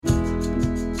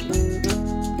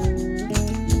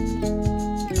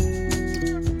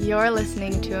You're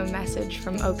listening to a message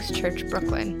from Oaks Church,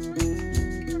 Brooklyn.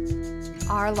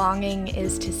 Our longing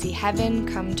is to see heaven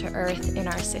come to earth in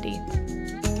our city.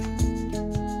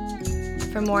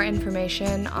 For more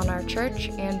information on our church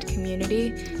and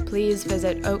community, please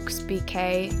visit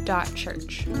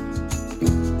oaksbk.church.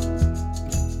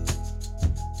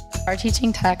 Our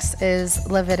teaching text is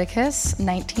Leviticus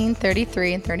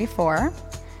 19:33 and 34.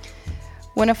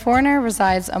 When a foreigner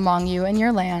resides among you in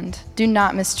your land, do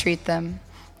not mistreat them.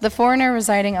 The foreigner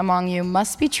residing among you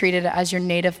must be treated as your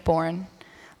native born.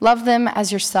 Love them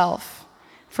as yourself,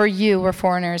 for you were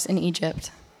foreigners in Egypt.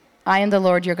 I am the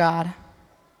Lord your God.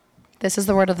 This is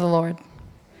the word of the Lord.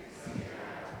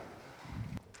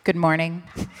 Good morning.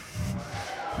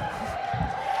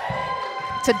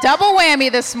 It's a double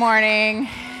whammy this morning.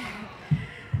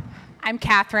 I'm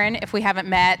Katherine, if we haven't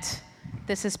met.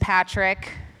 This is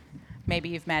Patrick. Maybe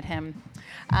you've met him.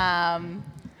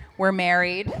 We're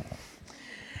married.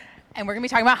 And we're going to be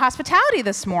talking about hospitality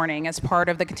this morning as part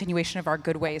of the continuation of our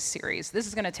Good Ways series. This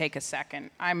is going to take a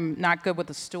second. I'm not good with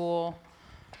the stool.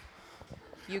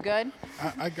 You good?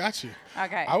 I got you.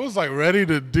 Okay. I was like ready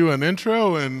to do an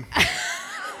intro and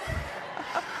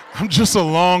I'm just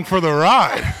along for the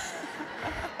ride.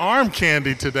 Arm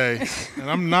candy today, and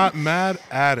I'm not mad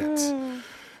at it.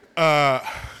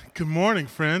 Good morning,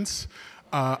 friends.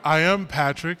 I am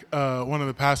Patrick, one of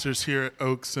the pastors here at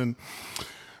Oaks, and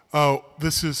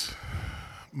this is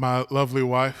my lovely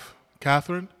wife,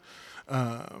 Katherine.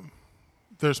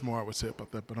 There's more I would say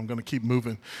about that, but I'm going to keep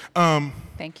moving.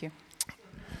 Thank you.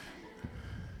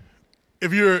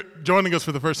 If you're joining us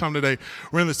for the first time today,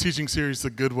 we're in this teaching series, The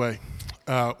Good Way,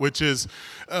 which is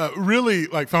really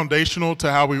like foundational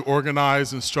to how we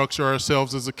organize and structure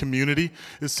ourselves as a community.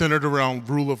 It's centered around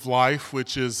rule of life,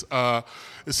 which is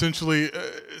essentially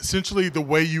the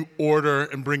way you order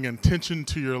and bring intention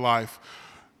to your life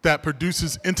that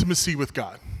produces intimacy with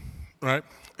God, right?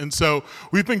 And so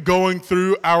we've been going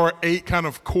through our 8 kind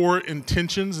of core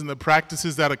intentions and the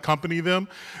practices that accompany them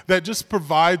that just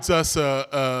provides us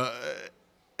a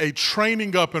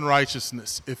training up in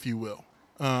righteousness, if you will.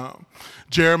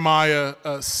 Jeremiah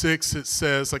 6, it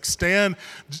says, like, stand,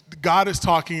 God is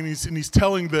talking and he's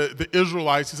telling the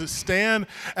Israelites, he says, stand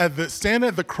at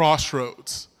the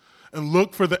crossroads and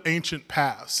look for the ancient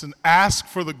paths and ask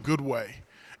for the good way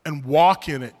and walk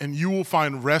in it, and you will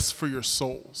find rest for your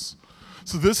souls.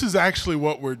 So this is actually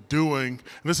what we're doing.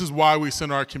 And this is why we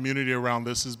send our community around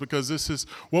this, is because this is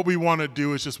what we want to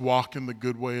do, is just walk in the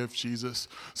good way of Jesus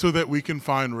so that we can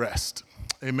find rest.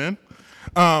 Amen?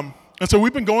 And so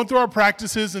we've been going through our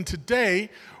practices, and today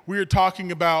we are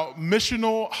talking about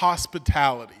missional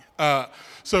hospitality.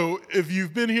 So if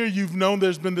you've been here, you've known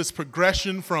there's been this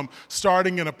progression from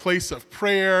starting in a place of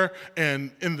prayer and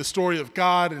in the story of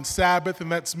God and Sabbath,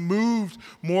 and that's moved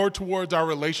more towards our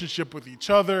relationship with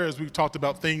each other as we've talked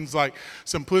about things like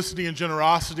simplicity and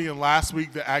generosity, and last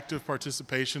week, the active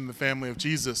participation in the family of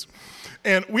Jesus.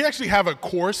 And we actually have a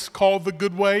course called The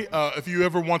Good Way. If you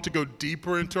ever want to go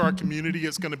deeper into our community,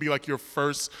 it's going to be like your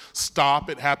first stop.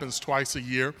 It happens twice a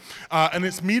year. And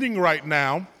it's meeting right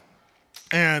now.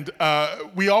 And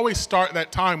we always start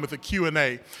that time with a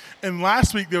Q&A. And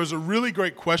last week, there was a really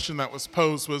great question that was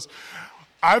posed was,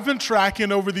 I've been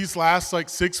tracking over these last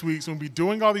 6 weeks and we'll be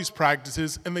doing all these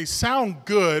practices, and they sound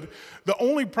good. The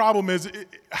only problem is,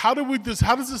 how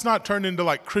does this not turn into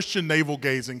like Christian navel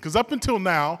gazing? Because up until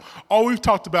now, all we've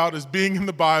talked about is being in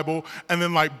the Bible and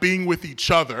then like being with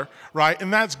each other, right?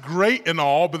 And that's great and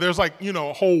all, but there's a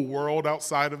whole world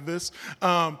outside of this.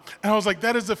 And I was like,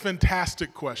 that is a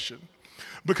fantastic question.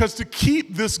 Because to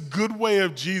keep this good way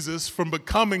of Jesus from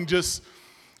becoming just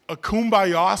a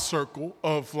kumbaya circle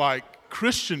of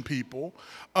Christian people,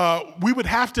 we would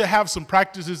have to have some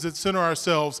practices that center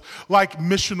ourselves like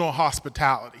missional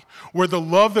hospitality, where the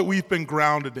love that we've been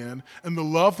grounded in and the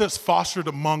love that's fostered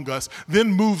among us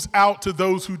then moves out to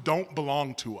those who don't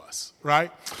belong to us,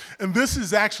 right? And this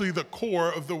is actually the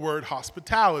core of the word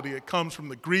hospitality. It comes from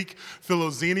the Greek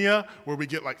philoxenia, where we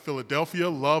get Philadelphia,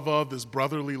 love of, this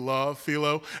brotherly love,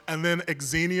 philo, and then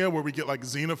exenia, where we get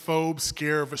xenophobe,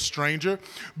 scare of a stranger.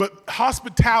 But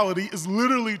hospitality is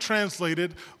literally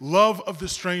translated love of the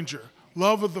stranger,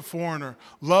 love of the foreigner,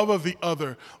 love of the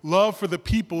other, love for the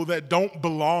people that don't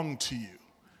belong to you.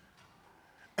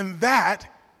 And that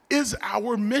is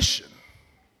our mission.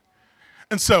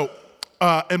 And so,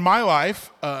 in my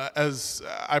life, as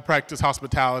I practice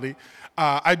hospitality,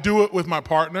 I do it with my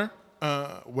partner.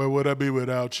 Where would I be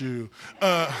without you?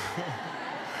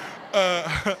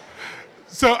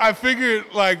 So I figured,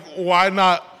 why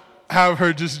not have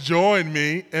her just join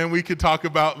me, and we could talk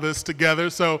about this together.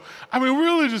 So, we're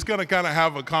really just going to kind of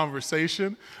have a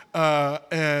conversation,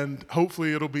 and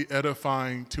hopefully it'll be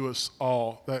edifying to us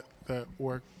all. That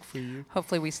work for you?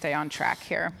 Hopefully we stay on track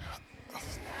here.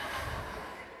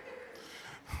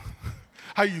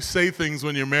 How you say things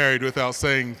when you're married without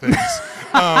saying things.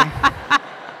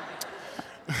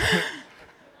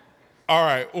 All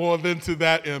right. Well, then to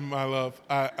that end, my love,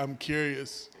 I'm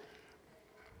curious.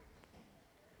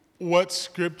 What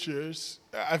scriptures,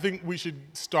 I think we should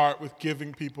start with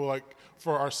giving people, like,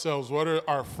 for ourselves, what are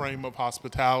our frame of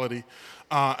hospitality?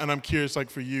 And I'm curious, like,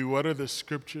 for you, what are the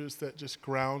scriptures that just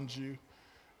ground you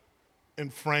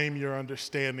and frame your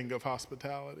understanding of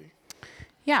hospitality?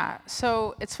 Yeah,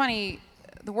 so it's funny,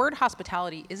 the word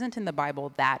hospitality isn't in the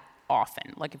Bible that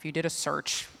often. Like if you did a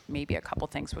search, maybe a couple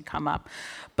things would come up.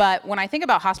 But when I think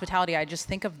about hospitality, I just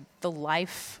think of the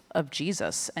life of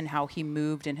Jesus and how he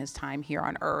moved in his time here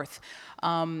on earth.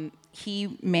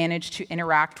 He managed to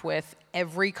interact with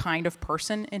every kind of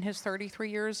person in his 33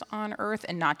 years on earth,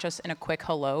 and not just in a quick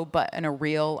hello, but in a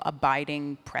real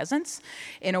abiding presence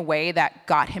in a way that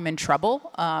got him in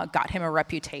trouble, got him a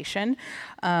reputation.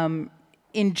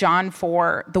 In John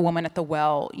 4, the woman at the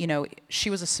well, she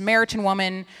was a Samaritan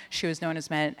woman. She was known as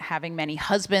having many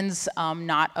husbands,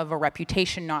 not of a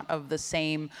reputation, not of the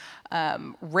same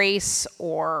race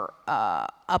or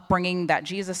upbringing that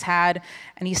Jesus had.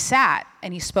 And he sat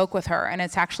and he spoke with her. And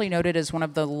it's actually noted as one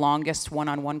of the longest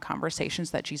one-on-one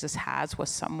conversations that Jesus has with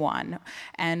someone.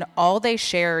 And all they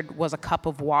shared was a cup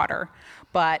of water.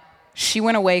 But she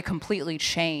went away completely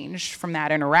changed from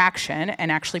that interaction and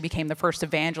actually became the first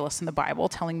evangelist in the Bible,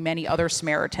 telling many other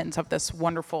Samaritans of this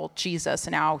wonderful Jesus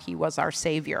and how he was our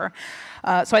Savior.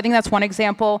 So I think that's one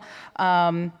example.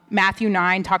 Matthew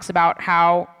 9 talks about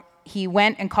how he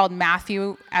went and called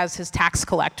Matthew as his tax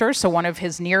collector, so one of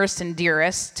his nearest and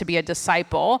dearest, to be a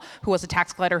disciple who was a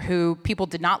tax collector who people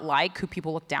did not like, who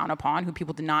people looked down upon, who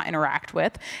people did not interact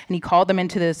with. And he called them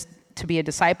into this to be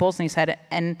disciples, and he said,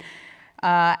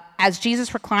 as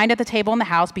Jesus reclined at the table in the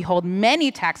house, behold,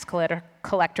 many tax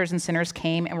collectors and sinners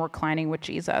came and were reclining with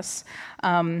Jesus.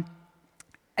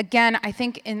 Again, I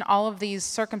think in all of these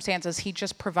circumstances, he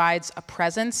just provides a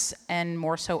presence and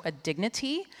more so a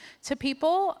dignity to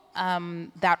people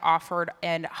that offered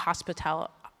a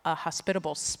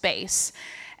hospitable space.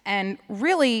 And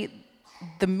really,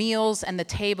 the meals and the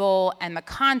table and the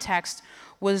context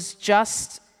was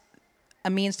just a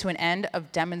means to an end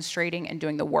of demonstrating and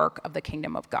doing the work of the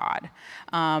kingdom of God.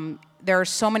 There are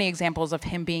so many examples of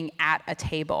him being at a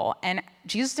table, and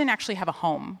Jesus didn't actually have a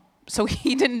home. So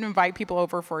he didn't invite people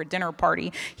over for a dinner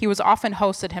party. He was often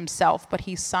hosted himself, but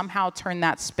he somehow turned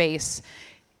that space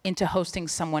into hosting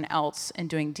someone else and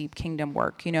doing deep kingdom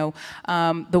work. The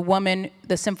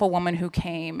sinful woman who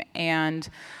came and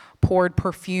poured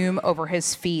perfume over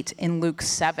his feet in Luke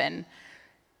 7,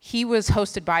 he was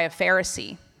hosted by a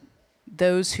Pharisee,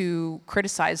 those who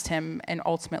criticized him and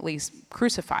ultimately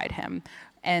crucified him.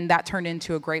 And that turned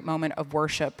into a great moment of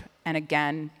worship. And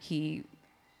again, he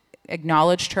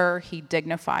acknowledged her, he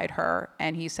dignified her,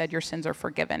 and he said, your sins are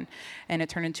forgiven. And it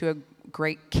turned into a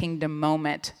great kingdom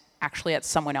moment, actually at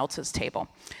someone else's table.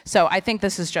 So I think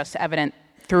this is just evident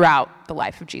throughout the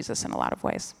life of Jesus in a lot of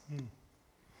ways.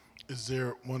 Is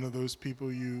there one of those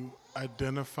people you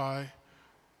identify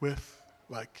with,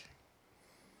 like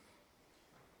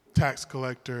tax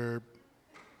collector,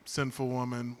 sinful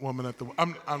woman at the...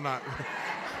 I'm not...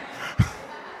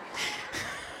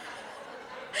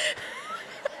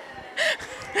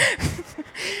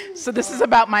 So this is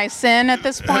about my sin at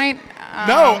this point?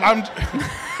 No,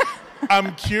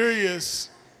 I'm curious.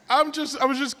 I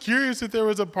was just curious if there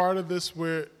was a part of this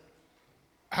where,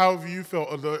 how have you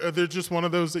felt? Are there just one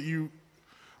of those that you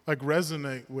like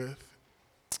resonate with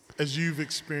as you've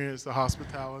experienced the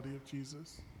hospitality of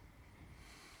Jesus?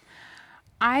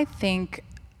 I think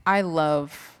I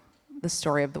love the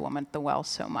story of the woman at the well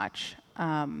so much.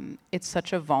 It's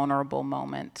such a vulnerable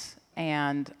moment.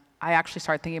 And I actually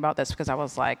started thinking about this because I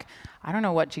was like, I don't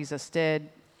know what Jesus did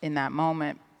in that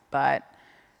moment, but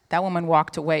that woman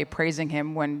walked away praising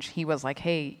him when he was like,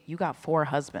 hey, you got 4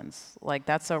 husbands. Like,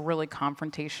 that's a really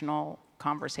confrontational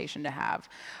conversation to have.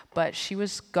 But she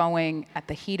was going at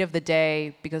the heat of the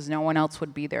day because no one else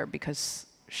would be there, because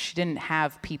she didn't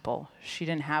have people. She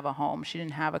didn't have a home. She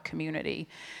didn't have a community.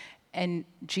 And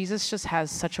Jesus just has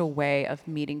such a way of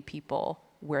meeting people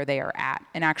where they are at.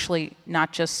 And actually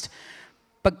not just,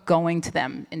 but going to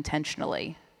them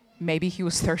intentionally. Maybe he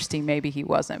was thirsty, maybe he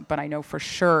wasn't, but I know for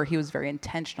sure he was very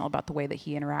intentional about the way that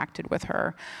he interacted with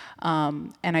her.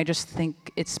 And I just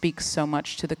think it speaks so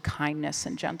much to the kindness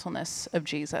and gentleness of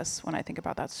Jesus when I think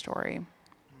about that story.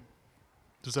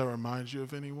 Does that remind you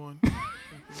of anyone?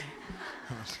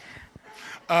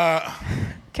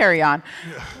 Carry on.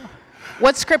 Yeah.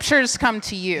 What scriptures come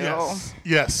to you?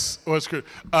 Yes. What's good?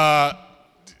 Kind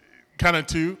of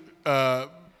two,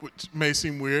 which may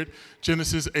seem weird.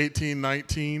 Genesis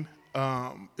 18:19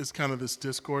 is kind of this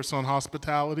discourse on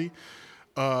hospitality.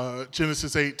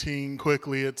 Genesis 18,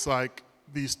 quickly, it's like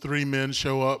these three men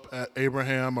show up at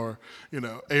Abraham or,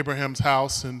 Abraham's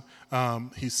house, and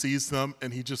he sees them,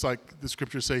 and he just, like the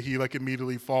scriptures say, he like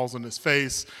immediately falls on his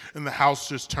face, and the house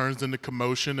just turns into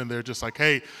commotion, and they're just like,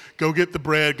 hey, go get the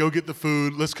bread, go get the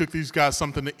food, let's cook these guys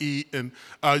something to eat. And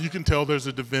you can tell there's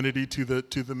a divinity to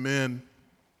the men,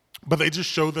 but they just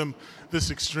show them this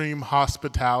extreme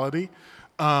hospitality.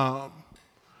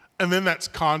 And then that's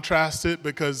contrasted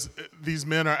because these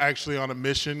men are actually on a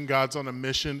mission. God's on a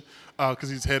mission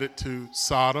because he's headed to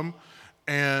Sodom.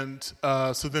 And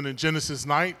so then in Genesis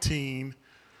 19,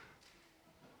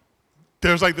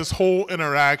 there's like this whole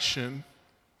interaction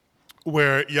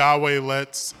where Yahweh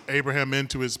lets Abraham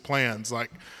into his plans. Like,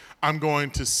 I'm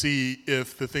going to see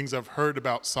if the things I've heard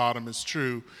about Sodom is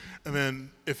true. And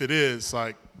then if it is,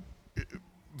 like,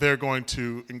 they're going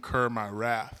to incur my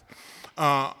wrath.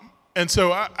 And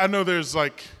so I know there's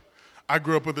like, I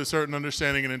grew up with a certain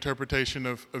understanding and interpretation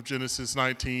of Genesis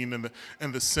 19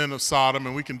 and the sin of Sodom,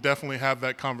 and we can definitely have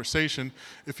that conversation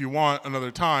if you want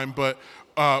another time. But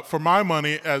for my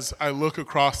money, as I look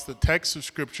across the text of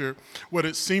Scripture, what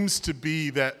it seems to be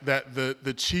that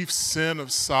the chief sin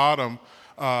of Sodom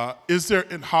is their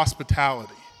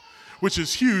inhospitality, which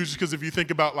is huge because if you think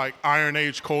about like Iron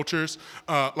Age cultures,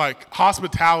 like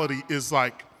hospitality is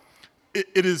like,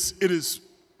 it is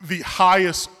the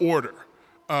highest order,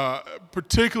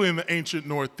 particularly in the ancient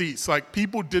Northeast. Like,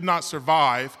 people did not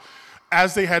survive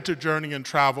as they had to journey and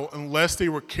travel unless they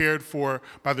were cared for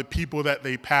by the people that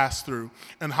they passed through.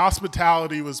 And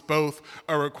hospitality was both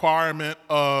a requirement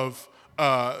of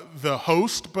the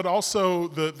host, but also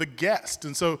the guest.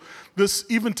 And so this,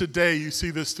 even today, you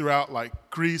see this throughout like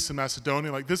Greece and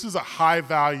Macedonia. Like, this is a high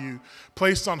value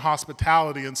placed on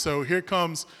hospitality. And so here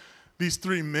comes these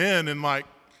three men, and like,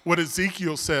 what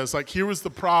Ezekiel says, like, here was the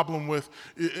problem with,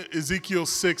 Ezekiel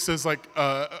 6 says, like,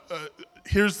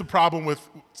 here's the problem with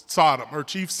Sodom. Her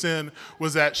chief sin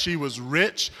was that she was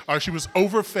rich, or she was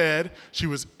overfed, she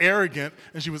was arrogant,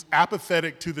 and she was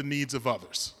apathetic to the needs of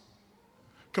others.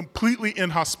 Completely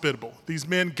inhospitable. These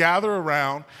men gather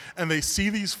around, and they see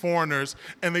these foreigners,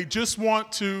 and they just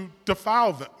want to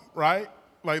defile them, right?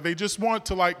 Like, they just want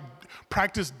to, like,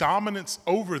 practice dominance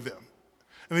over them.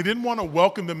 And they didn't want to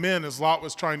welcome them in as Lot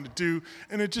was trying to do,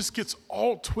 and it just gets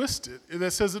all twisted. And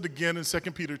that says it again in 2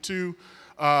 Peter 2,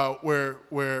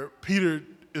 where Peter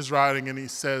is writing, and he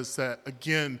says that,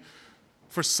 again,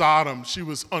 for Sodom, she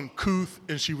was uncouth,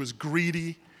 and she was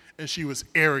greedy, and she was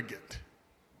arrogant.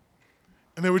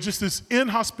 And they were just this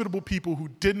inhospitable people who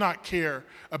did not care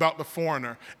about the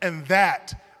foreigner, and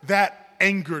that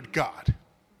angered God.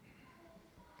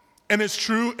 And it's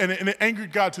true, and it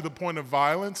angered God to the point of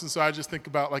violence. And so I just think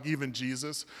about, like, even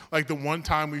Jesus, like the one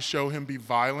time we show him be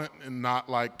violent and not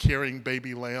like carrying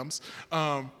baby lambs,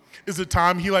 is the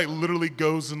time he like literally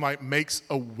goes and like makes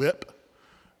a whip,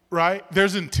 right?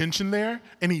 There's intention there,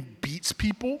 and he beats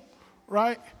people,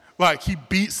 right? Like, he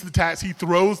beats the tax, he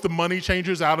throws the money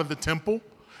changers out of the temple,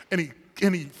 and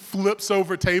he flips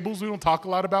over tables. We don't talk a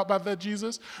lot about that,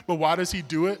 Jesus, but why does he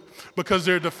do it? Because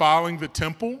they're defiling the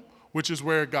temple, which is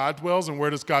where God dwells. And where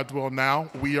does God dwell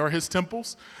now? We are his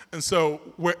temples. And so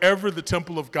wherever the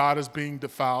temple of God is being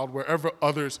defiled, wherever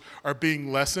others are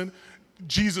being lessened,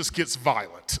 Jesus gets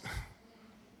violent.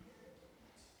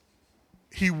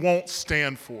 He won't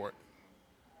stand for it.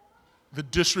 The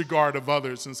disregard of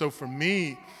others. And so for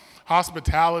me,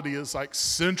 hospitality is like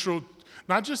central,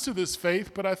 not just to this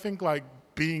faith, but I think like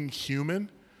being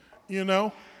human, you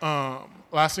know?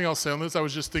 Last thing I'll say on this, I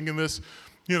was just thinking this,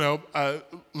 you know,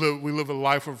 we live a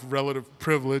life of relative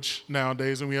privilege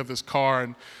nowadays, and we have this car.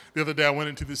 And the other day I went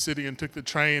into the city and took the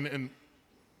train, and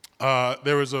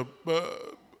there was a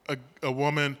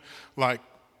woman like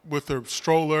with her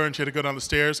stroller, and she had to go down the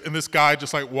stairs, and this guy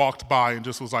just like walked by and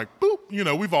just was like, boop, you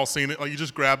know, we've all seen it. Like, you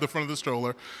just grab the front of the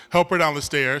stroller, help her down the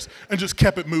stairs, and just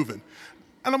kept it moving.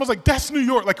 And I was like, that's New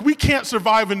York. Like, we can't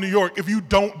survive in New York if you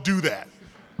don't do that.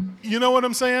 You know what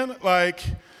I'm saying? Like,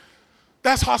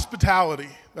 that's hospitality.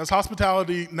 That's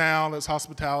hospitality now, that's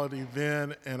hospitality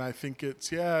then, and I think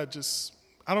it's, I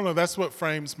don't know, that's what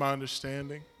frames my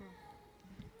understanding.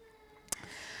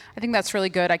 I think that's really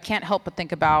good. I can't help but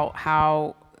think about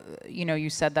how, you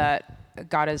said that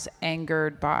God is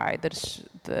angered by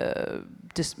the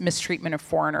mistreatment of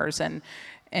foreigners, and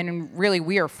really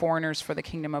we are foreigners for the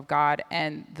kingdom of God,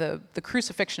 and the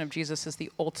crucifixion of Jesus is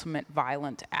the ultimate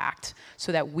violent act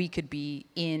so that we could be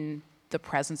in the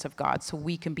presence of God, so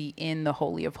we can be in the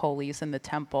Holy of Holies in the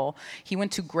temple. He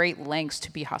went to great lengths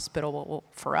to be hospitable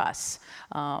for us,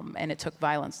 and it took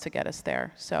violence to get us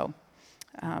there. So,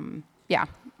 yeah,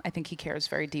 I think he cares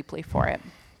very deeply for it.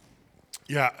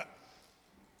 Yeah.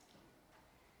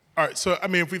 All right, so I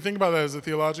mean, if we think about that as a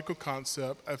theological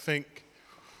concept, I think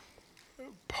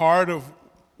part of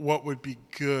what would be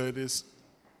good is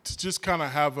to just kind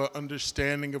of have an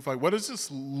understanding of, like, what does this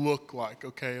look like,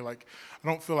 okay? Like, I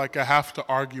don't feel like I have to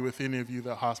argue with any of you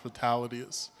that hospitality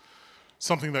is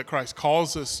something that Christ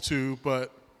calls us to,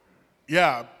 but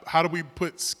yeah, how do we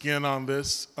put skin on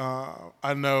this?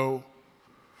 I know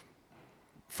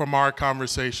from our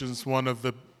conversations, one of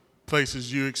the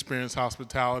places you experienced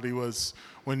hospitality was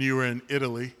when you were in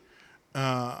Italy.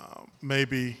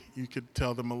 Maybe you could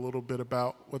tell them a little bit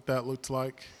about what that looked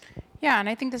like. Yeah, and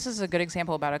I think this is a good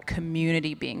example about a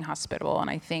community being hospitable. And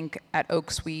I think at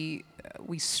Oaks we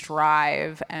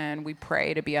strive and we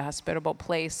pray to be a hospitable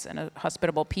place and a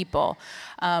hospitable people.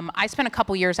 I spent a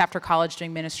couple years after college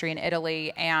doing ministry in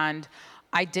Italy, and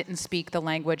I didn't speak the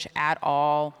language at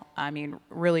all. I mean,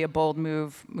 really a bold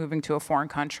move, moving to a foreign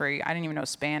country. I didn't even know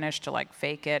Spanish to like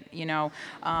fake it, you know.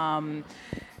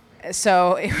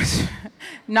 So it was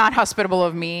not hospitable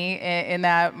of me in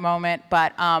that moment,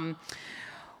 but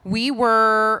we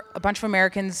were a bunch of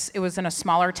Americans. It was in a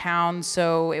smaller town,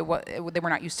 so they were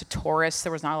not used to tourists.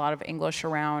 There was not a lot of English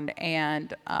around,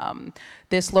 and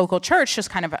this local church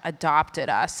just kind of adopted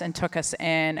us and took us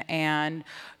in, and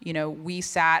you know, we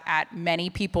sat at many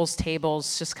people's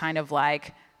tables, just kind of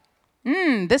like,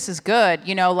 this is good,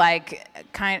 you know, like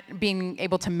kind of being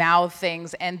able to mouth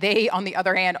things. And they, on the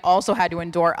other hand, also had to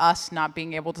endure us not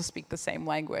being able to speak the same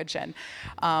language. And,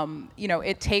 you know,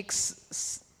 it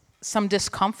takes some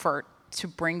discomfort to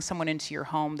bring someone into your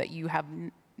home that you have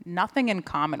nothing in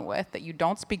common with, that you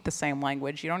don't speak the same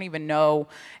language, you don't even know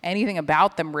anything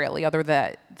about them really, other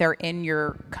than they're in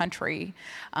your country.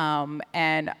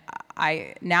 And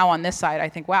I, now on this side, I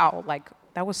think, wow, like,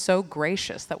 that was so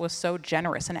gracious, that was so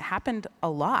generous, and it happened a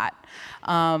lot.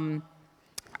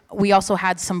 We also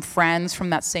had some friends from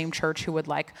that same church who would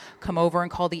like come over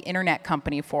and call the internet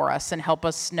company for us and help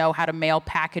us know how to mail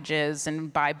packages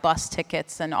and buy bus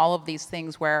tickets and all of these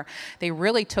things, where they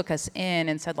really took us in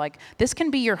and said, like, this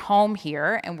can be your home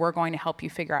here, and we're going to help you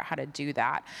figure out how to do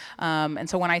that. And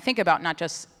so when I think about not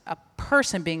just a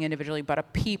person being individually, but a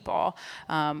people,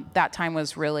 that time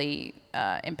was really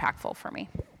impactful for me.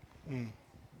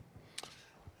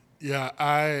 Yeah,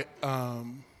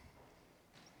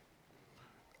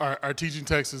 our teaching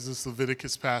text is this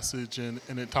Leviticus passage, and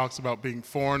it talks about being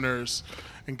foreigners,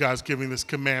 and God's giving this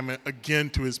commandment again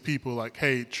to his people, like,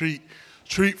 hey,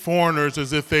 treat foreigners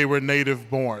as if they were native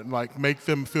born, like make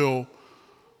them feel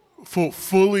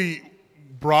fully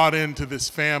brought into this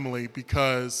family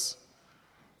because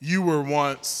you were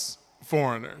once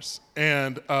foreigners.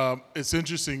 And it's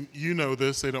interesting, you know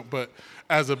this, they don't, but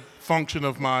as a function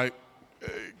of my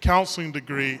counseling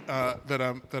degree that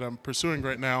I'm pursuing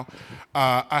right now,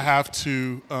 I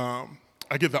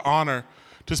get the honor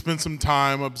to spend some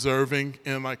time observing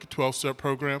in like 12-step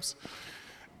programs,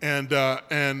 and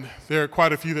there are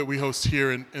quite a few that we host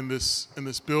here in this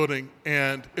building,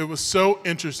 and it was so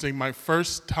interesting. My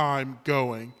first time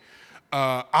going,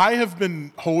 I have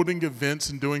been holding events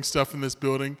and doing stuff in this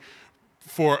building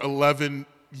for 11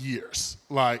 years,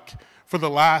 like. For the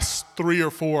last 3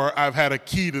 or 4, I've had a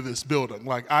key to this building.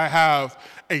 Like, I have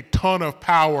a ton of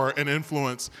power and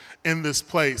influence in this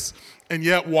place. And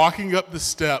yet, walking up the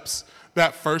steps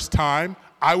that first time,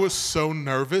 I was so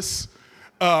nervous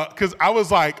because I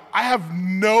was like, I have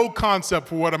no concept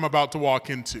for what I'm about to walk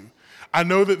into. I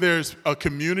know that there's a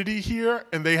community here,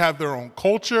 and they have their own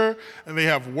culture, and they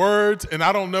have words, and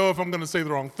I don't know if I'm going to say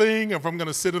the wrong thing, if I'm going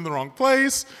to sit in the wrong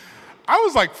place. I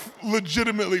was like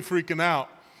legitimately freaking out.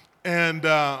 And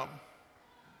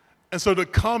so to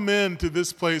come into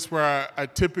this place where I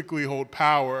typically hold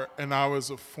power, and I was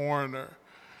a foreigner,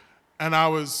 and I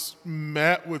was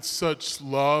met with such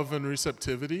love and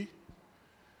receptivity,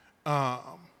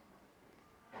 and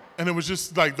it was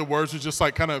just like the words were just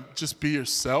like kind of just be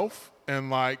yourself and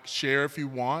like share if you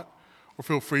want, or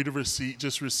feel free to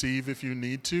receive if you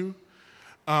need to,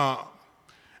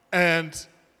 and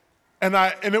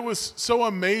it was so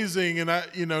amazing, and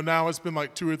now it's been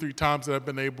like 2 or 3 times that I've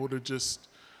been able to just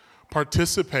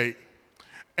participate.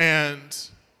 And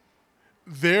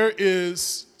there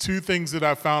is 2 things that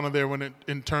I found in there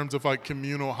in terms of like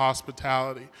communal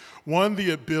hospitality. One, the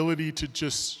ability to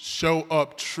just show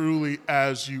up truly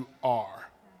as you are.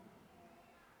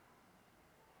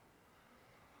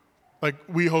 Like,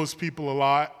 we host people a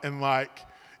lot, and like,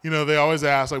 they always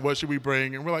ask, like, what should we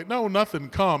bring? And we're like, no, nothing,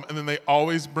 come. And then they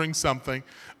always bring something.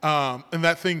 And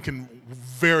that thing can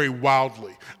vary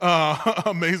wildly.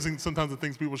 Amazing sometimes the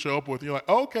things people show up with. You're like,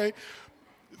 oh, okay,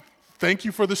 thank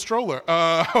you for the stroller.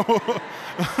 I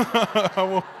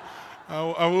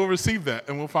will receive that,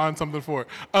 and we'll find something for it.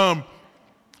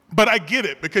 But I get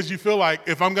it, because you feel like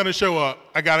if I'm going to show up,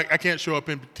 I can't show up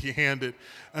empty-handed.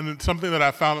 And it's something that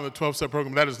I found in the 12-step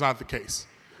program, that is not the case.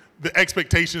 The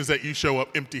expectation is that you show up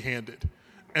empty-handed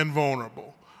and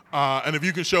vulnerable. And if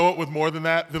you can show up with more than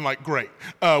that, then like, great,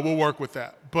 we'll work with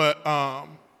that. But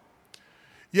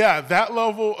yeah, that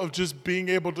level of just being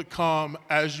able to come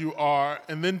as you are,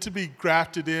 and then to be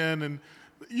grafted in, and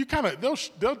you kind of,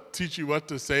 they'll teach you what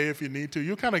to say if you need to.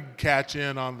 You'll kind of catch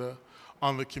in on the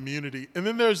community. And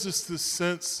then there's this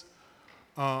sense,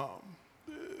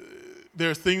 there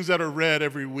are things that are read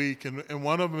every week, and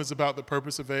one of them is about the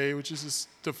purpose of AA, which is just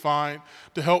to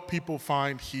help people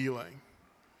find healing.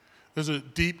 There's a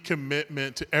deep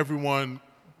commitment to everyone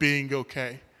being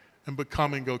okay and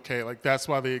becoming okay. Like, that's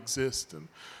why they exist, and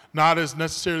not as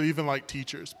necessarily even like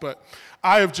teachers. But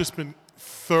I have just been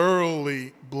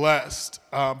thoroughly blessed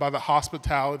by the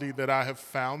hospitality that I have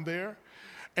found there.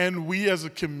 And we as a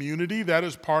community, that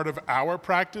is part of our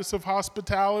practice of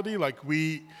hospitality. Like,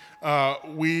 we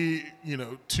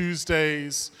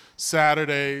Tuesdays,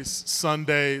 Saturdays,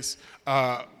 Sundays,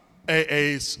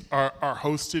 AAs are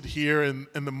hosted here, and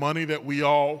the money that we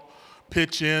all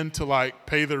pitch in to like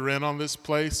pay the rent on this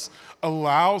place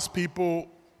allows people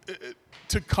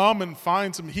to come and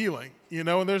find some healing,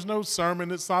 and there's no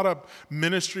sermon. It's not a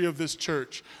ministry of this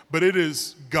church, but it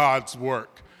is God's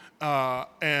work.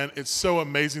 And it's so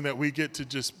amazing that we get to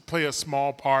just play a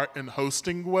small part in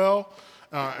hosting well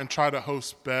and try to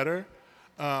host better.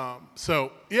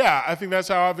 So, yeah, I think that's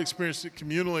how I've experienced it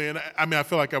communally. And I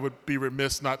feel like I would be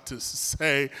remiss not to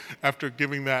say, after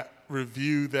giving that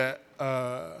review, that,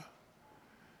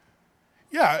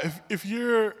 if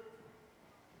your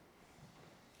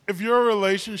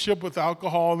relationship with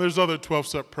alcohol, and there's other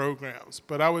 12-step programs,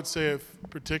 but I would say if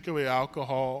particularly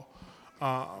alcohol,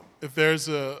 if there's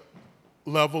a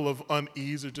level of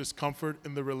unease or discomfort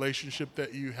in the relationship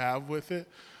that you have with it,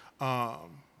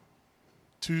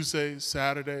 Tuesdays,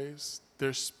 Saturdays,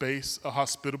 there's space, a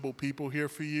hospitable people here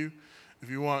for you. If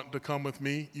you want to come with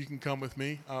me, you can come with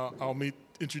me. I'll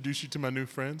introduce you to my new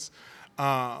friends.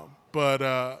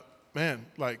 Man,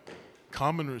 like,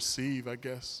 come and receive, I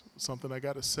guess, something I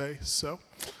got to say. So,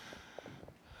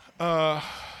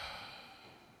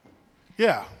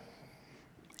 yeah.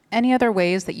 Any other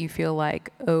ways that you feel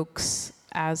like Oaks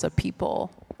as a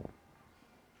people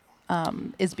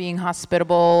is being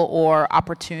hospitable, or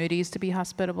opportunities to be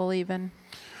hospitable even?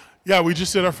 Yeah, we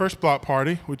just did our first block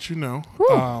party, which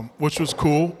which was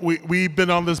cool. We've been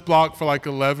on this block for like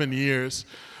 11 years,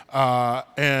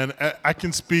 and I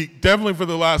can speak definitely for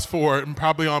the last 4 and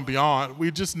probably on beyond.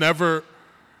 We just never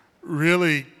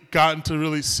really gotten to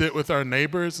really sit with our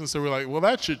neighbors, and so we're like, well,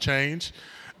 that should change.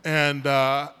 And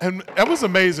that was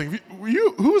amazing.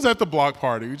 Who was at the block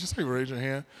party? You just raise your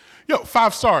hand.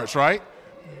 5 stars, right?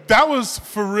 That was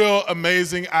for real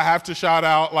amazing. I have to shout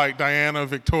out like Diana,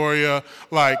 Victoria,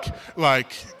 like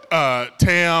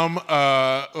Tam,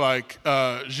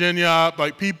 Zhenya,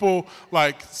 like people,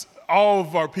 like all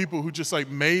of our people who just like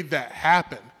made that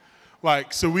happen.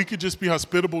 Like, so we could just be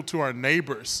hospitable to our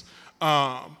neighbors.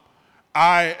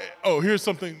 Here's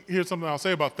something I'll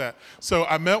say about that. So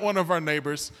I met one of our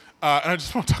neighbors, and I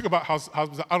just want to talk about how I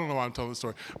don't know why I'm telling the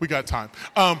story. We got time.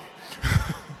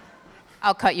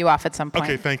 I'll cut you off at some point.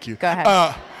 Okay, thank you. Go ahead.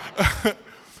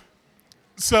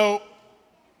 So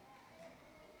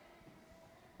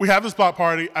we have this block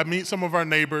party. I meet some of our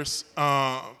neighbors,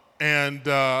 and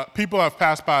people I've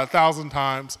passed by 1,000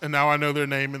 times, and now I know their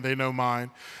name and they know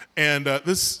mine. And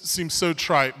this seems so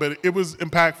trite, but it was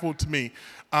impactful to me.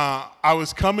 I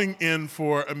was coming in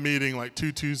for a meeting like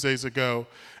 2 Tuesdays ago,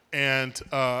 and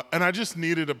I just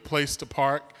needed a place to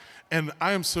park. And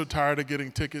I am so tired of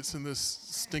getting tickets in this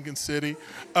stinking city.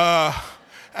 And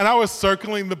I was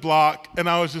circling the block, and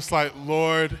I was just like,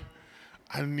 Lord,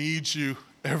 I need you.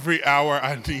 Every hour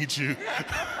I need you.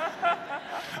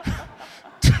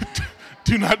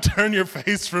 Do not turn your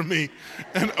face from me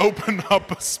and open up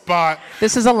a spot.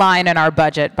 This is a line in our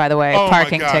budget, by the way,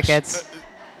 parking tickets.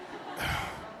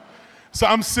 So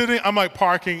I'm like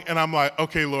parking, and I'm like,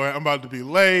 okay, Lord, I'm about to be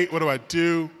late. What do I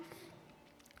do?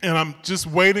 And I'm just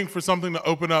waiting for something to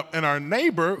open up. And our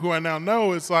neighbor, who I now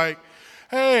know, is like,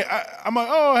 hey, I'm like,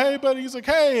 oh, hey, buddy. He's like,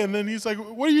 hey. And then he's like,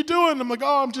 what are you doing? I'm like,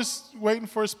 oh, I'm just waiting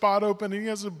for a spot open. And he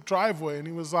has a driveway. And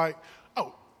he was like,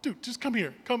 oh, dude, just come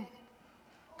here. Come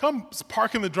come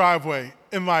park in the driveway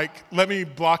and like let me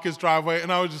block his driveway.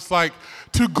 And I was just like,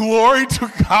 to glory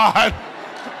to God.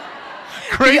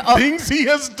 Great things he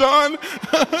has done.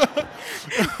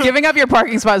 Giving up your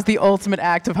parking spot is the ultimate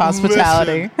act of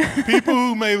hospitality. Listen, people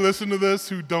who may listen to this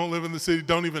who don't live in the city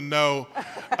don't even know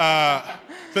that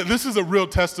this is a real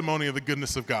testimony of the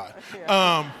goodness of God.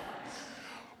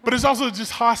 But it's also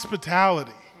just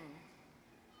hospitality.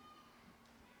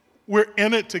 We're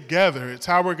in it together. It's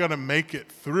how we're going to make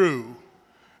it through.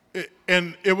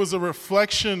 And it was a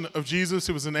reflection of Jesus.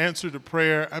 It was an answer to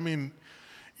prayer. I mean,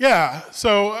 yeah.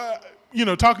 So,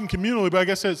 talking communally, but I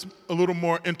guess it's a little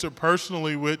more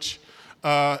interpersonally, which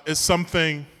is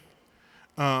something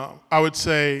I would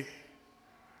say,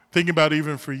 thinking about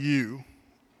even for you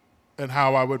and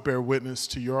how I would bear witness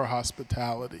to your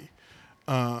hospitality.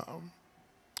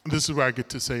 This is where I get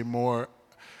to say more.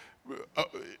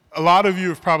 A lot of you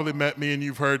have probably met me and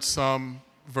you've heard some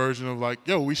version of like,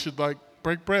 yo, we should like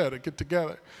break bread or get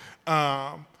together.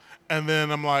 And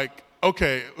then I'm like,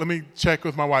 okay, let me check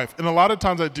with my wife. And a lot of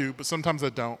times I do, but sometimes I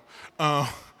don't.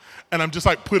 And I'm just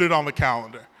like, put it on the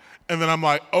calendar. And then I'm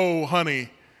like, oh, honey,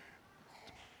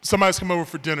 somebody's come over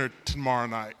for dinner tomorrow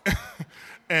night.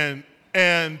 and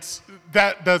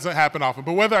that doesn't happen often.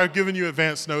 But whether I've given you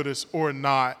advance notice or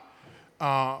not,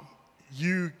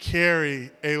 you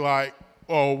carry a like,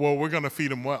 oh, well, we're going to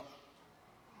feed them well.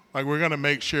 Like, we're going to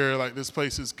make sure, like, this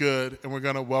place is good, and we're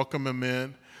going to welcome them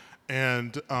in.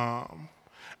 And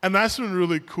that's been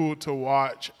really cool to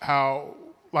watch how,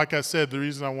 like I said, the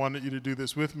reason I wanted you to do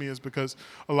this with me is because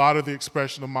a lot of the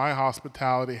expression of my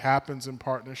hospitality happens in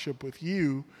partnership with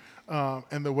you,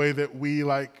 and the way that we,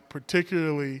 like,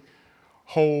 particularly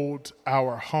hold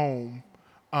our home.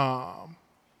 So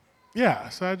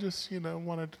I just,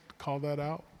 wanted to call that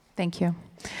out. Thank you.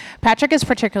 Patrick is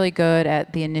particularly good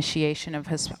at the initiation of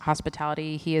his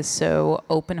hospitality. He is so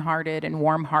open-hearted and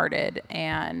warm-hearted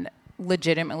and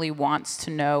legitimately wants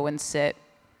to know and sit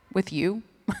with you.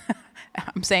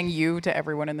 I'm saying you to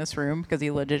everyone in this room because he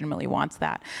legitimately wants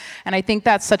that. And I think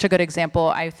that's such a good example.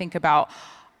 I think about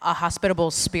a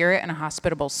hospitable spirit and a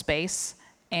hospitable space.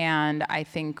 And I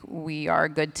think we are a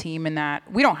good team in that.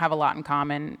 We don't have a lot in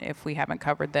common if we haven't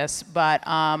covered this, but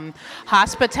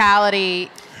hospitality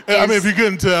is, I mean, if you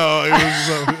couldn't tell. It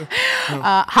was,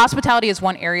 hospitality is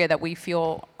one area that we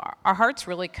feel our hearts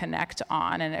really connect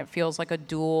on, and it feels like a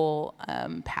dual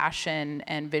passion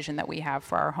and vision that we have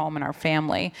for our home and our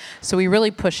family. So we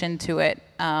really push into it.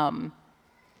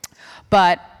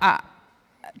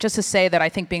 Just to say that I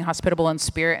think being hospitable in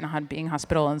spirit and being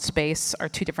hospitable in space are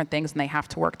two different things, and they have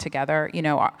to work together.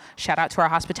 Shout out to our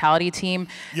hospitality team.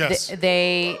 Yes.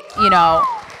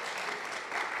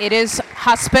 It is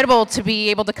hospitable to be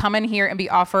able to come in here and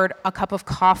be offered a cup of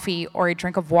coffee or a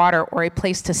drink of water or a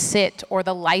place to sit or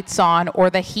the lights on or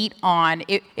the heat on.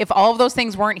 If all of those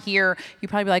things weren't here, you'd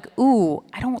probably be like, ooh,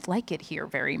 I don't like it here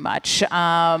very much.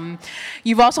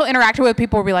 You've also interacted with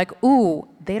people who be like, ooh,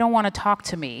 they don't want to talk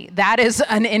to me. That is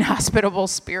an inhospitable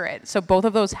spirit. So both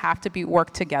of those have to be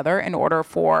worked together in order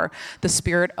for the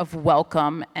spirit of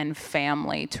welcome and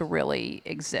family to really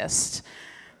exist.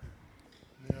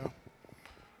 Yeah.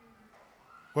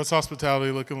 What's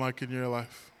hospitality looking like in your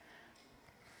life?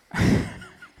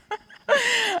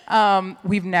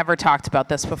 We've never talked about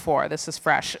this before. This is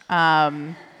fresh.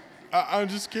 I'm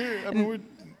just curious. I mean,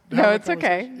 no, it's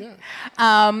okay. Yeah.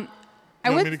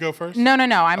 You want me to go first? No.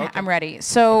 I'm ready.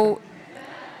 So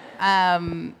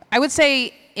I would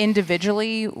say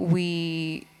individually,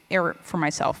 for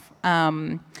myself,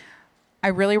 I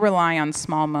really rely on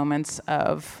small moments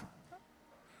of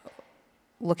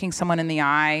looking someone in the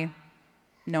eye,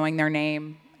 knowing their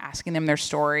name, asking them their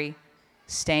story,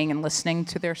 staying and listening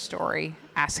to their story,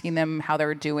 asking them how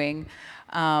they're doing.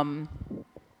 The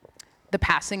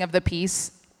passing of the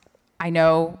peace, I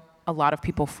know a lot of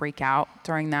people freak out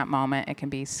during that moment. It can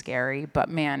be scary, but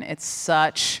man, it's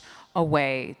such a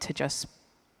way to just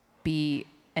be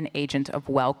an agent of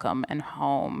welcome and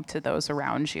home to those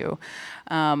around you.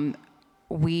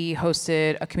 We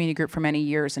hosted a community group for many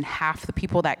years, and half the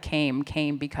people that came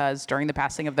because during the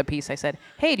passing of the peace, I said,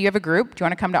 hey, do you have a group? Do you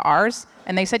want to come to ours?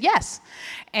 And they said yes.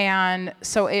 And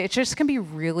so it just can be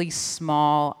really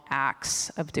small acts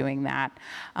of doing that.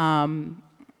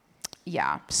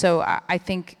 So I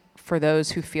think for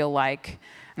those who feel like,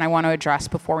 and I want to address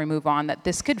before we move on, that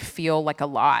this could feel like a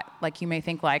lot. Like you may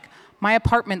think like, my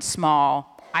apartment's small,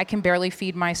 I can barely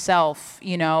feed myself,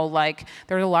 like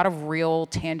there's a lot of real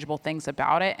tangible things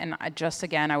about it. And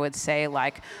I would say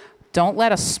like, don't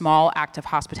let a small act of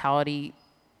hospitality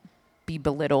be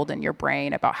belittled in your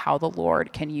brain about how the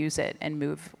Lord can use it and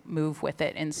move with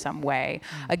it in some way.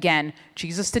 Again,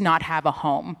 Jesus did not have a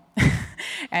home,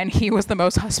 and he was the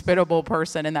most hospitable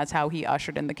person, and that's how he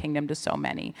ushered in the kingdom to so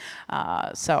many.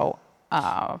 I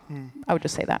would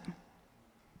just say that.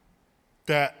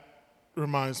 That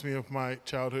reminds me of my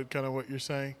childhood, kind of what you're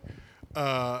saying.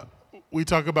 We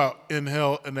talk about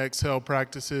inhale and exhale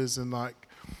practices, and like,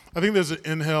 I think there's an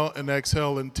inhale and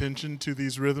exhale intention to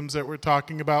these rhythms that we're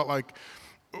talking about. Like,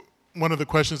 one of the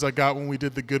questions I got when we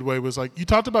did the Good Way was like, you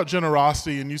talked about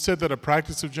generosity, and you said that a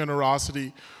practice of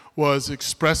generosity was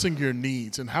expressing your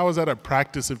needs. And how is that a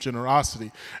practice of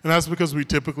generosity? And that's because we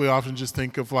typically often just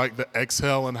think of like the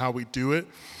exhale and how we do it.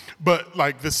 But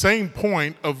like the same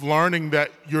point of learning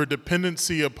that your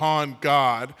dependency upon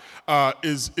God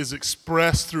is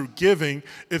expressed through giving,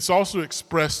 it's also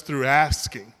expressed through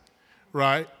asking,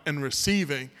 right? And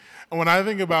receiving. And when I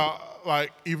think about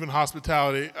like even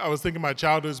hospitality, I was thinking my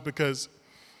childhood because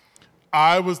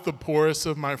I was the poorest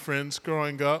of my friends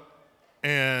growing up,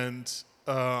 and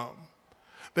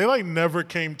they like never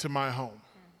came to my home.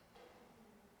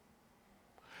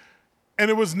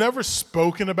 And it was never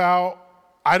spoken about.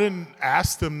 I didn't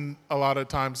ask them a lot of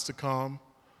times to come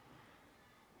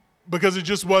because it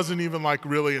just wasn't even like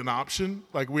really an option.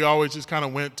 Like we always just kind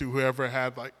of went to whoever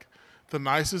had like the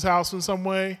nicest house in some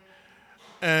way.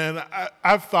 And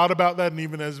I've thought about that, and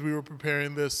even as we were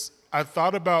preparing this, I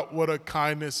thought about what a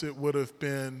kindness it would have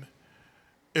been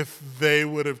if they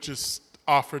would have just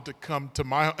offered to come to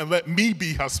my home and let me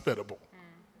be hospitable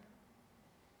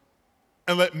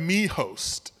and let me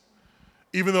host.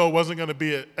 Even though it wasn't going to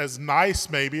be as nice,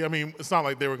 maybe. I mean, it's not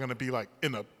like they were going to be like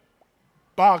in a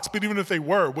box, but even if they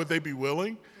were, would they be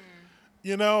willing?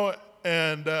 You know?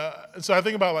 And so I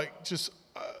think about like just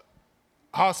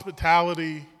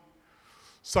hospitality.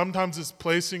 Sometimes it's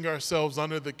placing ourselves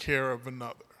under the care of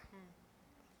another.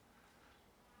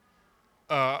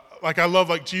 Like I love,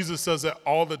 like Jesus says that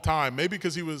all the time. Maybe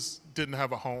because he didn't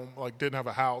have a home, like didn't have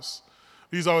a house.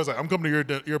 He's always like, I'm coming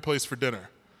to your place for dinner.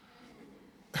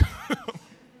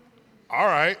 All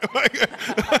right.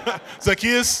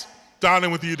 Zacchaeus,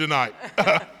 dining with you tonight.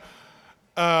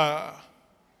 Yeah,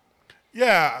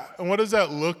 and what does that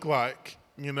look like?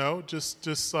 You know,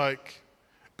 just like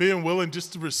being willing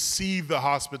just to receive the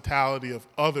hospitality of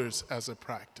others as a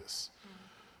practice.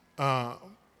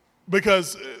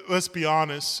 Because let's be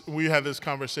honest, we had this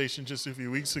conversation just a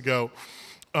few weeks ago.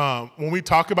 When we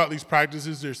talk about these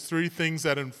practices, there's 3 things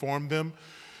that inform them: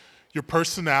 your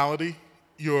personality,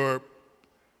 your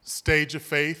stage of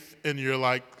faith, and your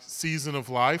like season of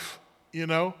life, you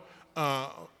know?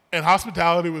 And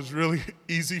hospitality was really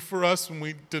easy for us when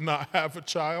we did not have a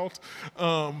child.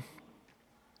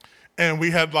 And we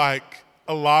had like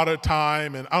a lot of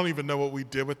time, and I don't even know what we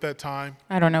did with that time.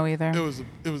 I don't know either. It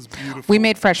was beautiful. We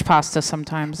made fresh pasta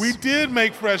sometimes. We did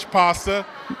make fresh pasta.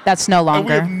 That's no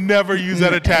longer. And we have never used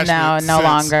that attachment No since.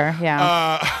 longer,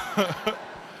 yeah.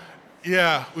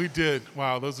 Yeah, we did.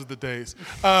 Wow, those are the days.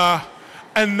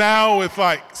 And now with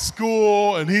like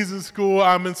school, and he's in school,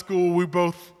 I'm in school, we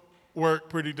both work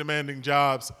pretty demanding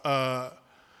jobs. I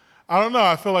don't know,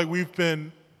 I feel like we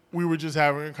were just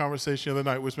having a conversation the other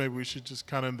night, which maybe we should just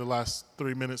kind of in the last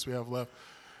 3 minutes we have left.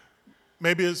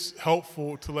 Maybe it's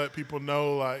helpful to let people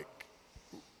know, like,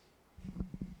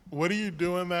 what do you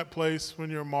do in that place when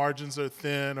your margins are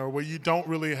thin, or where you don't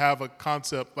really have a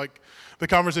concept? Like the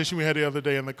conversation we had the other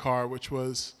day in the car, which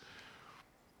was,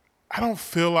 I don't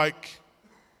feel like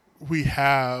we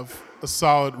have a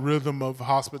solid rhythm of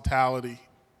hospitality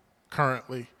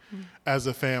currently as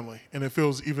a family. And it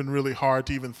feels even really hard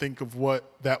to even think of what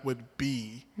that would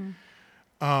be.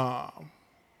 We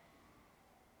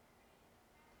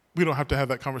don't have to have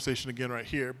that conversation again right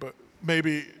here, but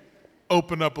maybe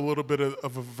open up a little bit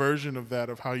of a version of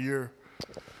that, of how you're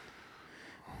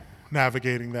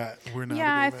navigating that.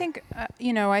 I think,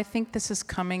 I think this is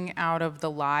coming out of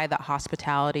the lie that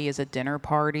hospitality is a dinner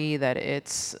party, that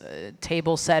it's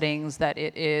table settings, that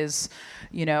it is,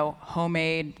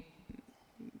 homemade,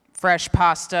 fresh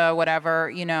pasta, whatever,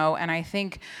 and I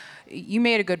think you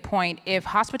made a good point. If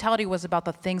hospitality was about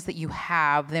the things that you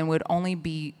have, then it would only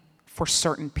be for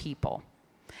certain people.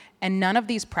 And none of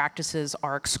these practices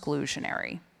are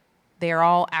exclusionary. They are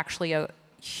all actually a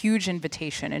huge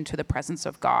invitation into the presence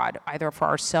of God, either for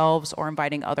ourselves or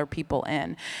inviting other people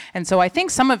in. And so I think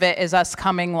some of it is us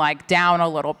coming like down a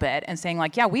little bit and saying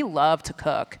like, yeah, we love to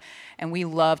cook and we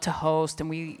love to host, and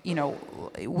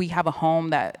we have a home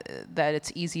that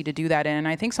it's easy to do that in. And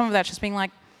I think some of that's just being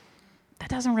like, that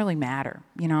doesn't really matter.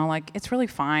 Like it's really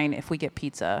fine if we get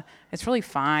pizza. It's really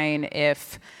fine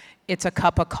if it's a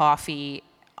cup of coffee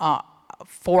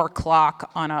 4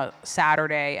 o'clock on a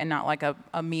Saturday and not like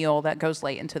a meal that goes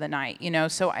late into the night, you know?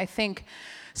 So I think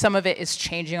some of it is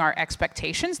changing our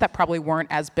expectations that probably weren't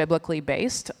as biblically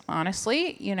based,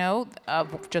 honestly, you know,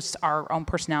 of just our own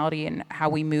personality and how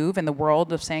we move in the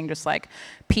world, of saying just like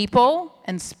people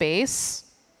and space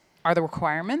are the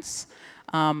requirements.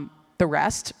 The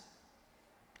rest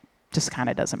just kind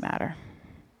of doesn't matter.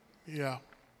 Yeah.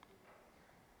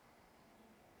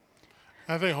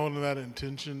 I think holding that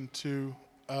intention to,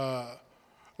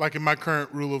 like in my current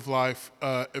rule of life,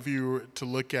 if you were to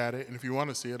look at it, and if you want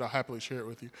to see it, I'll happily share it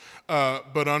with you.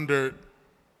 But under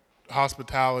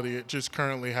hospitality, it just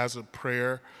currently has a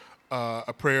prayer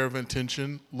of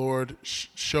intention. Lord,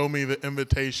 show me the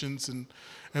invitations and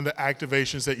the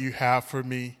activations that you have for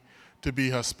me to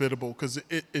be hospitable, because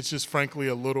it's just frankly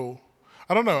a little,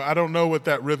 I don't know what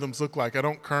that rhythms look like. I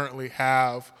don't currently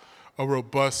have a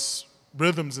robust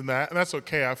rhythms in that, and that's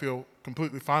okay. I feel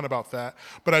completely fine about that.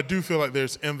 But I do feel like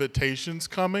there's invitations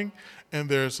coming, and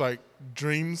there's like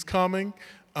dreams coming.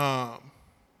 I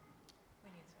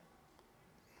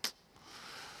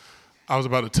was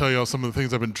about to tell y'all some of the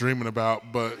things I've been dreaming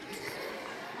about, but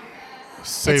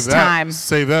save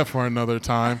that for another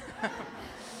time.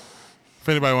 If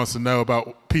anybody wants to know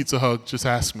about Pizza Hug, just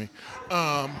ask me.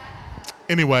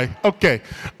 Anyway, okay.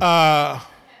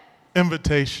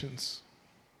 Invitations.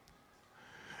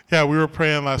 Yeah, we were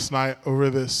praying last night over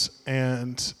this,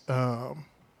 and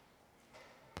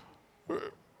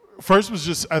first was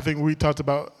just, I think we talked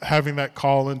about having that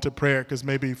call into prayer, because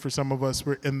maybe for some of us,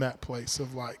 we're in that place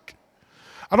of like,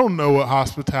 I don't know what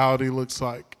hospitality looks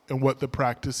like and what the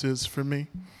practice is for me.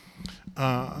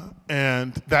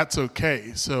 And that's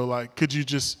okay. So like, could you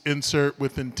just insert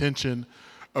with intention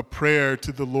a prayer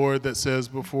to the Lord that says,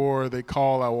 before they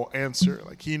call, I will answer.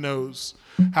 Like, he knows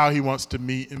how he wants to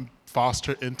meet and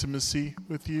foster intimacy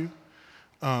with you.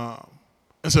 And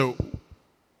so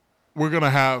we're going to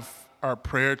have our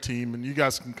prayer team, and you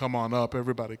guys can come on up.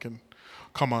 Everybody can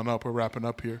come on up. We're wrapping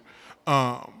up here.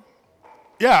 Yeah,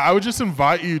 I would just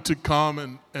invite you to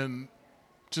come and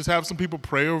just have some people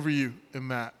pray over you in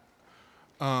that.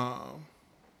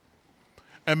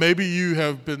 And maybe you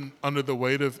have been under the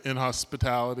weight of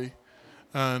inhospitality,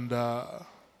 and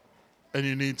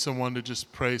you need someone to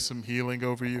just pray some healing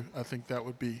over you. I think that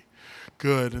would be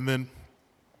good. And then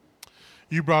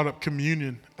you brought up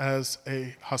communion as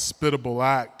a hospitable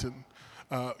act, and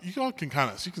you all can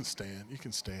you can stand. You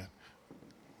can stand.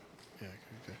 Yeah.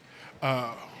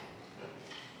 Okay.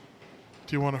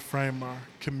 Do you want to frame our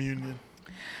communion?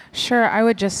 Sure. I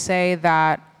would just say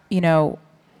that,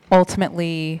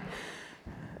 ultimately,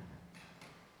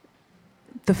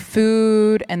 the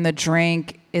food and the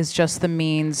drink is just the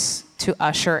means to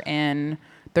usher in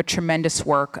the tremendous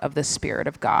work of the Spirit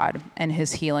of God and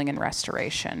his healing and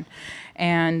restoration.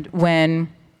 And when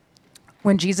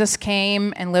Jesus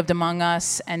came and lived among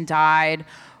us and died,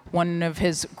 one of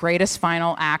his greatest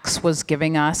final acts was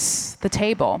giving us the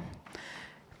table.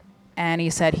 And he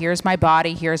said, here's my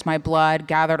body, here's my blood,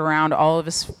 gathered around all of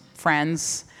his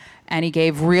friends. And he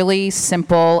gave really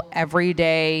simple,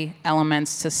 everyday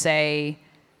elements to say,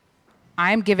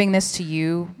 I'm giving this to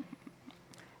you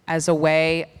as a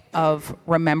way of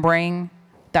remembering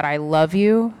that I love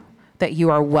you, that you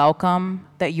are welcome,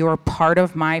 that you are part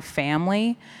of my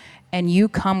family, and you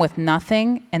come with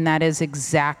nothing, and that is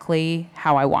exactly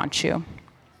how I want you.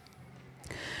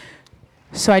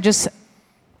 So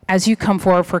as you come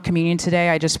forward for communion today,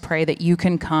 I just pray that you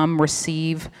can come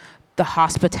receive the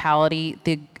hospitality,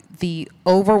 the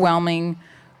overwhelming,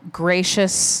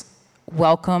 gracious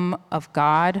welcome of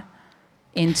God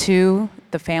into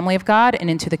the family of God and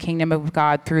into the kingdom of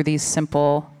God through these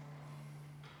simple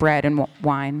bread and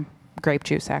wine, grape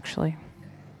juice, actually.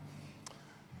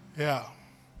 Yeah.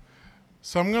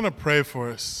 So I'm going to pray for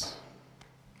us.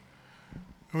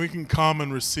 And we can come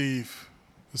and receive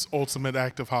this ultimate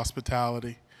act of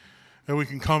hospitality. And we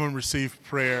can come and receive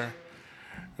prayer.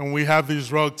 And we have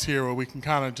these rugs here where we can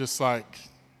kind of just like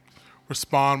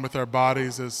respond with our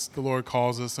bodies as the Lord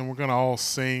calls us. And we're going to all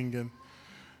sing and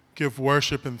give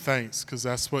worship and thanks, because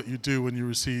that's what you do when you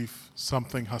receive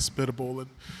something hospitable. And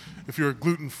if you're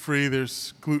gluten-free,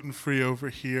 there's gluten-free over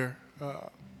here.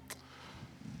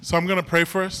 So I'm going to pray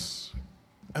for us,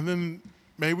 and then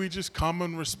may we just come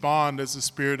and respond as the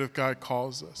Spirit of God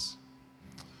calls us.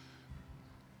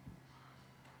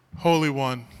 Holy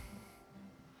One,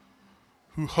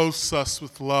 who hosts us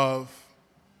with love,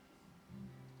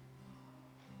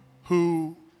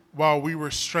 who, while we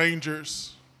were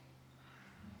strangers,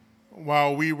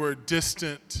 while we were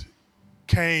distant,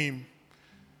 came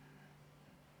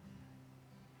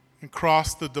and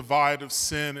crossed the divide of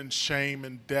sin and shame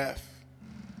and death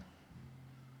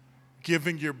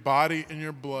giving your body and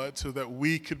your blood so that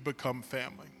we could become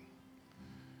family.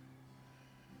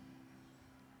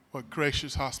 What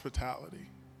gracious hospitality.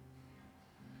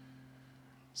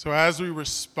 So as we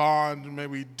respond, may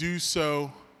we do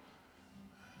so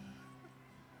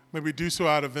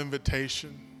out of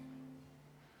invitation,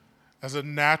 as a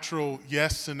natural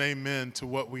yes and amen to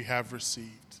what we have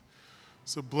received.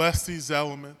 So bless these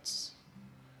elements.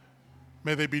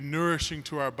 May they be nourishing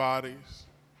to our bodies,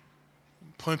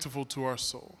 and plentiful to our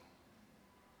soul.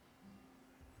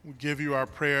 We give you our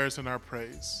prayers and our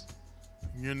praise.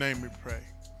 In your name we pray.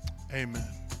 Amen.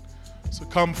 So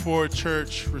come forward,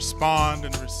 church, respond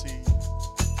and receive.